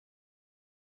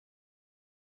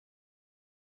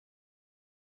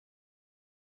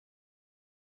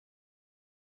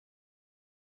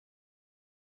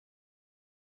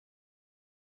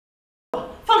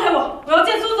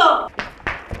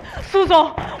苏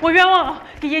总，我冤枉了，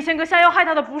给叶贤哥下药害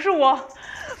他的不是我。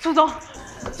苏总，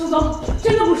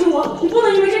真的不是我，你不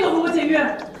能因为这个和我解约。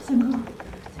贤哥，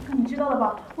你知道的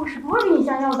吧？我是不会给你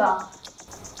下药的。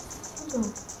苏总，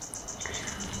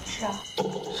是啊。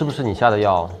是不是你下的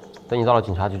药？等你到了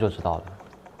警察局就知道了。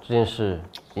这件事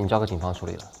已经交给警方处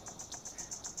理了。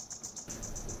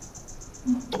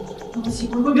对不起，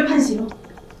我会被判刑。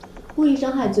故意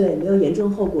伤害罪没有严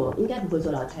重后果，应该不会坐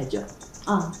牢太久。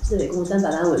啊，自委共300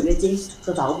万违约金，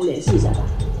和法务部联系一下吧。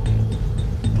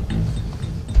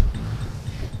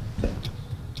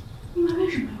你们为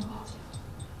什么要报警？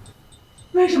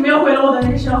为什么要毁了我的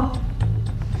人生？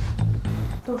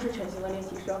都是全新的练习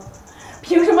生，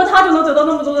凭什么他就能得到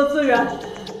那么多的资源？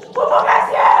我不甘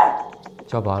心！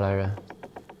叫保安来人，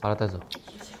把他带走。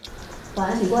保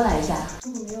安，请过来一下。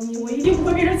如果没有你，我一定不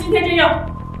会变成今天这样。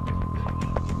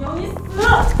要你死！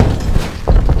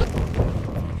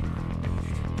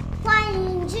欢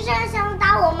迎，你这样想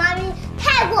打我妈咪，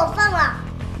太过分了！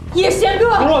叶贤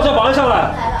哥，等我叫保安上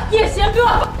来。叶贤哥，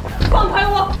放开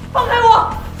我！放开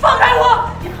我！放开我！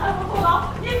你害我坐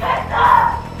牢，你该死！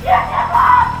叶贤哥，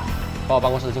把我办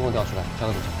公室的监控调出来，交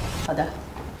给警察。好的。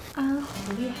安安好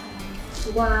厉害啊！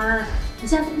不过安安，你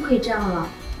下次不可以这样了，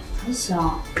还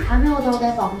小，还没有到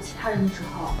该保护其他人的时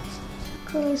候。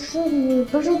可是你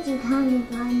不是其他人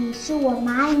吧？你是我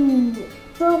妈咪。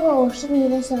如果我是你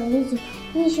的小姨子，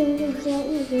英雄就是要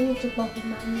一直一直保护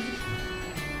妈咪。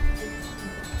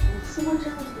我说过这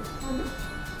样子的话吗？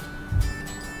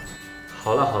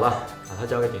好了，把他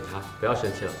交给警察，不要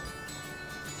生气了。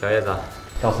小叶子，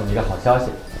告诉你一个好消息，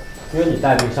因为你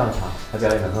带病上场，还表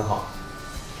演得很好，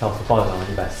票数暴涨了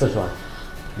140万，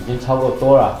已经超过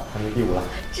多尔排名第5了。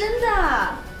真的？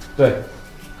对。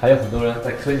还有很多人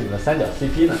在磕你们的3角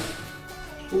CP 呢。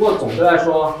不过总的来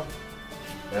说，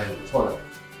还是不错的。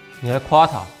你还夸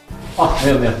他？啊，没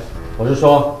有，我是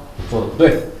说你做的不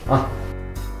对啊。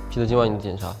记得今晚你的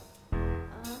检查。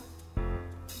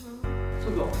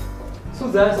苏总，苏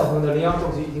子安小朋友的领养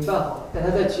手续已经办好了，带他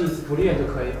再去一次福利院就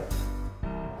可以了。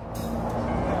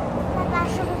爸爸，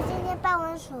是不是今天办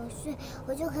完手续，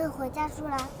我就可以回家住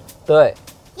了？对。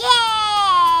耶！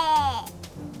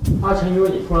阿成因为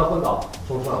你突然昏倒，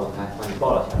冲上了舞台，把你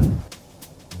抱了下来。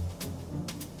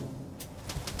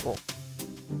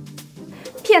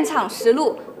片场实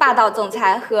录，霸道总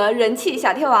裁和人气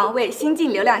小天王为新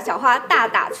晋流量小花大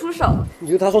打出手。你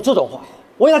对他说这种话，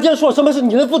我为他今天说了什么事，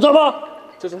你能负责吗？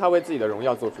这是他为自己的荣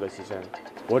耀做出的牺牲，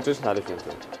我支持他的选择。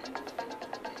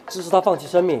支持他放弃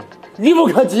生命，愚不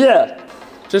可及。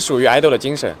这属于爱豆的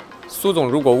精神，苏总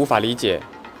如果无法理解，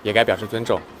也该表示尊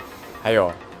重。还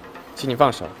有，请你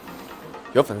放手。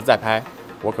有粉丝在拍，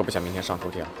我可不想明天上头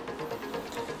条。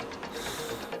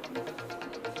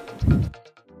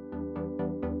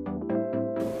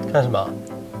看什么？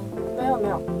没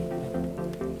有。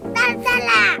到这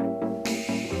啦！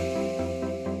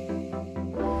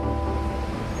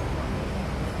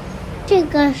这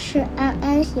个是安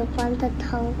安喜欢的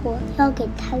糖果，要给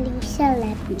他留下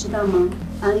来。你知道吗？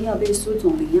安安要被苏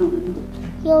总领养了呢。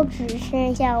又只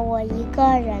剩下我一个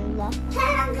人了。螳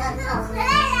螂哥哥回来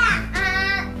啦！啊！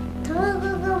螳螂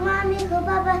哥哥，妈咪和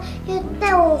爸爸要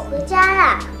带我回家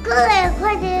啦！哥哥也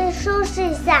快点收拾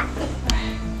一下。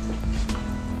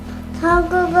螳螂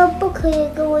哥哥，不可以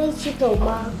跟我一起走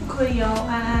吗？不可以哦，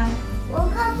安安。我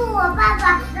告诉我爸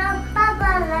爸，让爸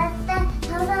爸来带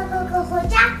螳螂哥哥回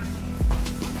家。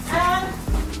安安。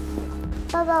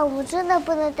爸爸，我们真的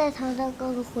不能带糖糖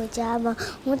哥哥回家吗？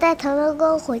我们带糖糖哥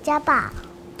哥回家吧。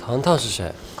糖糖是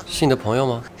谁？是你的朋友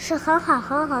吗？是很好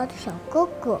的小哥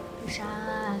哥。可是安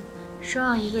安，收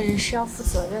养一个人是要负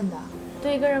责任的，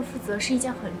对一个人负责是一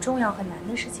件很重要很难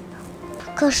的事情的。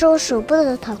可是我舍不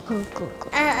得糖糖哥哥。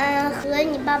安安和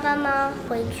你爸爸妈妈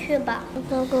回去吧。糖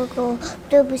糖哥哥，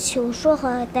对不起，我说好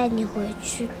要带你回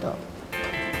去的。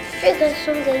这个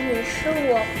送给你，是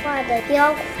我画的，不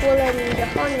要哭了，你以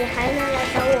后你还能来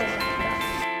找我玩的。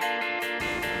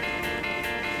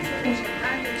你说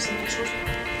安安，对不起，你说什么？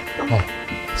哦，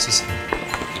谢谢。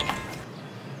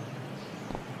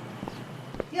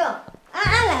哟，安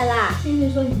安来啦！先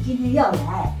生说你今天要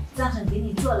来，张婶给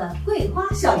你做了桂花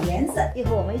小圆子，一会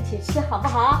儿我们一起吃好不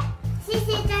好？谢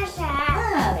谢张婶。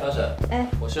张婶，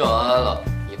我收养安安了，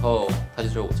以后她就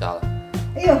是我家了。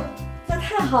哎呦，这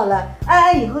太好了，安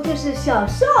安以后就是小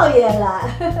少爷了。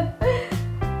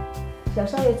小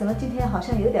少爷怎么今天好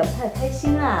像有点不太开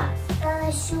心啊？安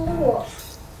安凶我。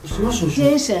什么叔叔？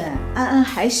先生，安安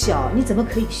还小，你怎么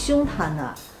可以凶他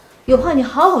呢？有话你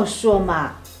好好说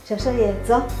嘛。小少爷，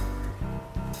走，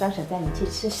张婶带你去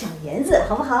吃小圆子，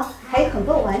好不好？还有很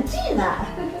多玩具呢。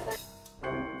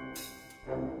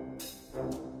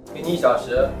给给你1小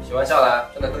时，洗完下来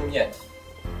站在对面。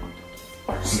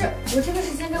是我这个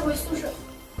时间该回宿舍。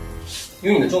因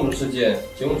为你的中毒事件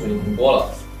节目组已经停播了，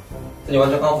在你完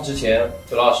全康复之前，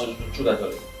就老老实实住在这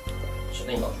里，省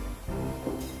得你闹出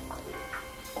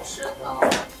来。知道。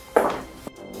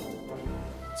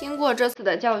经过这次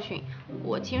的教训，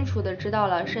我清楚地知道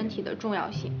了身体的重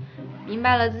要性，明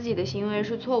白了自己的行为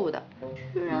是错误的。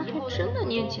居然还真的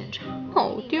念检查，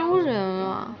好丢人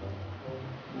啊！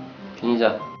听一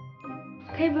下。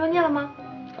可以不用念了吗？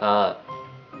啊，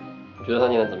你觉得他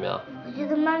念得怎么样？我觉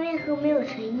得妈咪很没有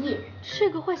诚意。这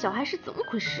个坏小孩是怎么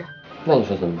回事？那你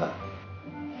说怎么办？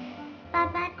爸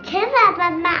爸惩罚妈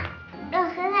妈，让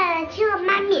何奶奶亲我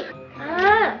妈咪。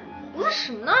啊，不是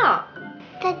什么呢？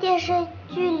在电视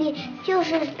剧里就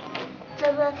是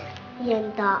这么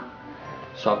演的。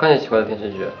少看些奇怪的电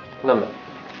视剧，听到没？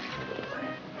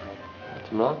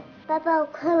怎么了？爸爸，我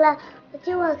困了，我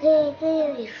今晚可以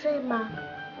跟你睡吗？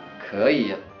可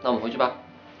以，那我们回去吧。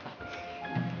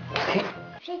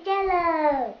睡觉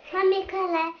了，妈咪快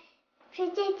来，睡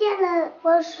觉了。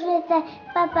我睡在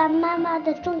爸爸妈妈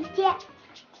的中间。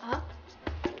啊？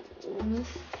我们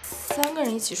3个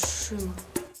人一起睡吗？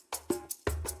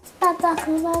爸爸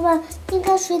和妈妈应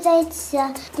该睡在一起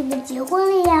啊，你们结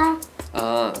婚了呀？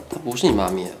啊，她不是你妈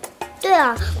咪。对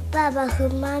啊，爸爸和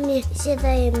妈咪现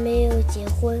在也没有结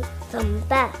婚，怎么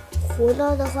办？胡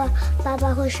闹的话，爸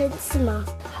爸会生气吗？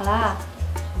好啦，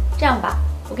这样吧，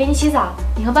我给你洗澡，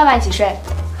你和爸爸一起睡，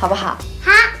好不好？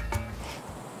好。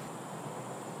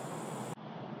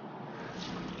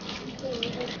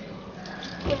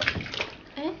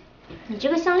哎，你这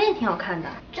个项链挺好看的。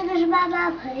这个是爸爸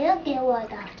朋友给我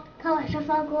的，它晚上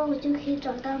发光，我就可以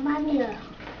找到妈咪了。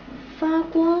发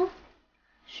光？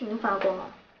什么发光啊？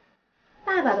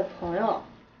爸爸的朋友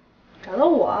找到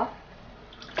我？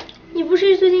你不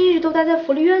是最近一直都待在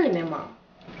福利院里面吗？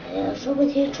哎呀，说不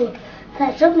清楚，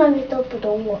反正妈咪都不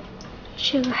懂我。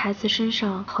这个孩子身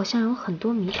上好像有很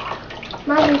多谜团。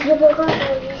妈咪，可不可以告诉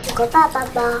我你喜欢爸爸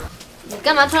吗？你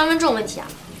干嘛突然问这种问题啊？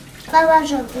爸爸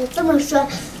长得这么帅，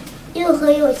又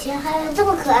很有钱，还有这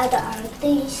么可爱的儿子，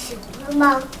你喜欢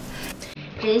吗？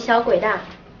人小鬼大，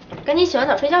赶紧洗完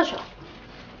澡睡觉去了。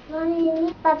妈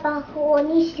咪，爸爸和我，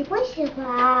你喜不喜欢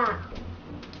啊？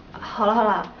好了好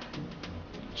了，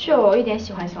就一点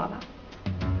喜欢行了吧？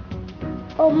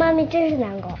哦，妈咪真是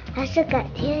难搞，还是改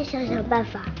天想想办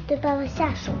法对爸爸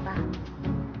下手吧。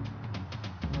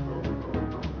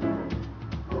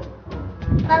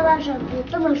爸爸长得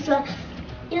这么帅，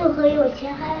又很有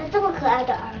钱，还有这么可爱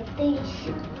的儿子，你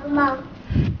喜欢吗？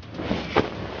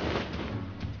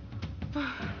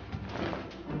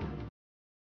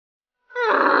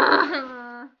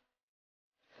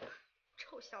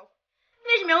臭小鬼，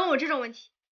为什么要问我这种问题？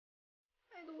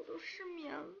害得我都失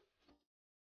眠了。